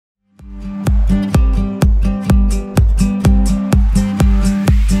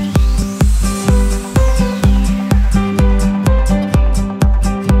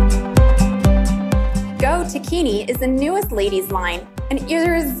ladies line, an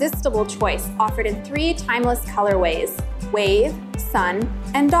irresistible choice offered in 3 timeless colorways: wave, sun,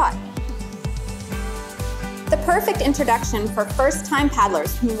 and dot. The perfect introduction for first-time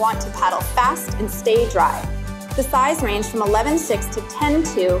paddlers who want to paddle fast and stay dry. The size range from 11.6 to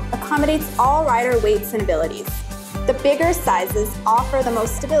 10.2 accommodates all rider weights and abilities. The bigger sizes offer the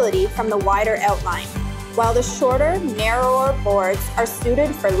most stability from the wider outline, while the shorter, narrower boards are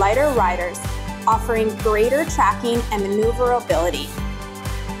suited for lighter riders, offering greater tracking and maneuverability.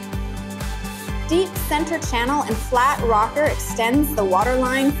 Deep center channel and flat rocker extends the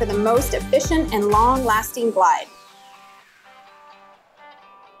waterline for the most efficient and long-lasting glide.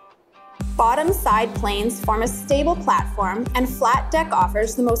 Bottom side planes form a stable platform, and flat deck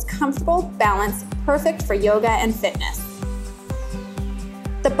offers the most comfortable balance, perfect for yoga and fitness.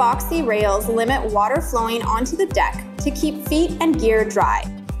 The boxy rails limit water flowing onto the deck to keep feet and gear dry.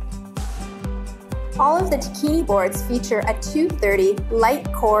 All of the Tikhine boards feature a 230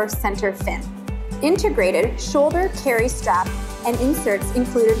 light core center fin, integrated shoulder carry strap, and inserts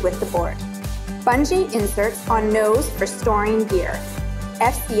included with the board. Bungee inserts on nose for storing gear.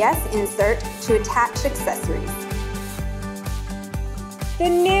 FCS insert to attach accessories. The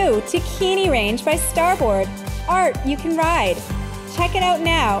new Tikhine range by Starboard. Art you can ride. Check it out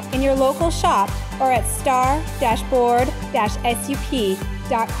now in your local shop or at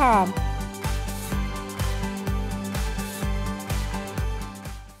star-board-sup.com.